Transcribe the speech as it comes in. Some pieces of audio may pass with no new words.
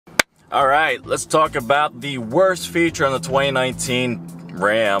Alright, let's talk about the worst feature on the 2019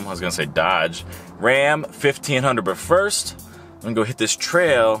 Ram, I was gonna say Dodge, Ram 1500, but first, I'm gonna go hit this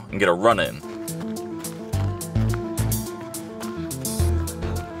trail and get a run-in.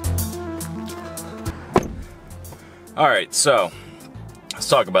 Alright, so, let's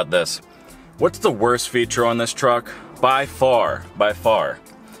talk about this. What's the worst feature on this truck? By far,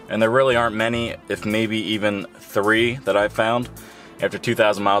 and there really aren't many, if maybe even 3 that I've found after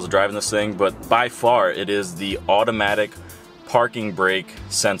 2,000 miles of driving this thing, but by far it is the automatic parking brake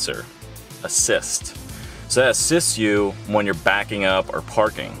sensor assist. So that assists you when you're backing up or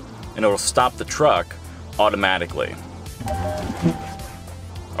parking, and it'll stop the truck automatically.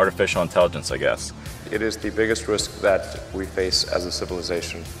 Artificial intelligence, I guess. It is the biggest risk that we face as a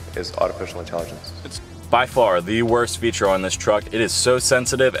civilization, is artificial intelligence. It's by far the worst feature on this truck. It is so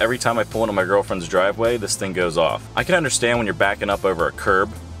sensitive. Every time I pull into my girlfriend's driveway, this thing goes off. I can understand when you're backing up over a curb.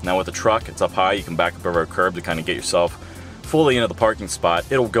 Now with the truck, it's up high. You can back up over a curb to kind of get yourself fully into the parking spot.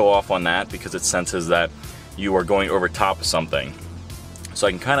 It'll go off on that because it senses that you are going over top of something. So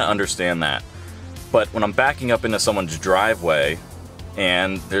I can kind of understand that. But when I'm backing up into someone's driveway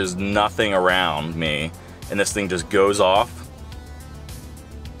and there's nothing around me and this thing just goes off,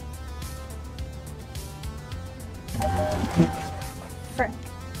 Frank.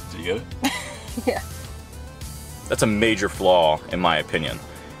 did you get it? Yeah. That's a major flaw in my opinion.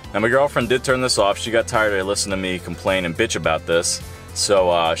 Now my girlfriend did turn this off. She got tired of listening to me complain and bitch about this,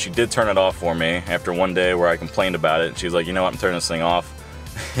 so she did turn it off for me after one day where I complained about it. And she was like, you know what, I'm turning this thing off.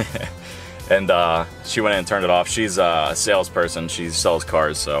 And she went in and turned it off. She's a salesperson. She sells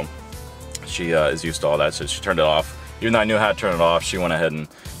cars, so she is used to all that, so she turned it off. Even though I knew how to turn it off, she went ahead and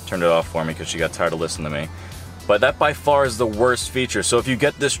turned it off for me because she got tired of listening to me. But that by far is the worst feature. So if you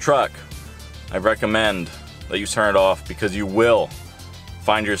get this truck, I recommend that you turn it off, because you will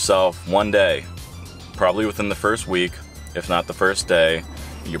find yourself one day, probably within the first week, if not the first day,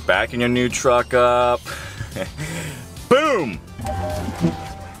 you're backing your new truck up, boom!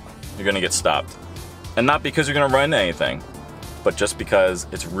 You're gonna get stopped. And not because you're gonna run into anything, but just because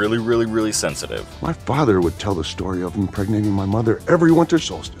it's really sensitive. My father would tell the story of impregnating my mother every winter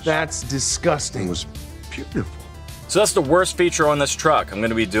solstice. That's disgusting. It was beautiful. So that's the worst feature on this truck. I'm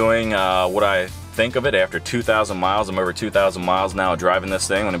gonna be doing what I think of it after 2,000 miles. I'm over 2,000 miles now driving this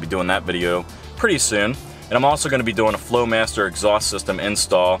thing. I'm gonna be doing that video pretty soon. And I'm also gonna be doing a Flowmaster exhaust system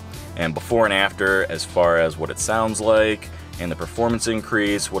install and before and after, as far as what it sounds like and the performance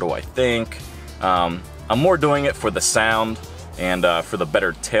increase. What do I think? I'm more doing it for the sound and for the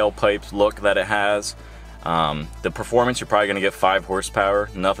better tailpipe look that it has. The performance, you're probably going to get 5 horsepower,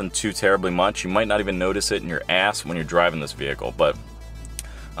 nothing too terribly much. You might not even notice it in your ass when you're driving this vehicle, but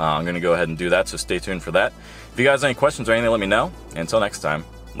I'm going to go ahead and do that, so stay tuned for that. If you guys have any questions or anything, let me know. And until next time,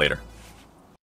 later.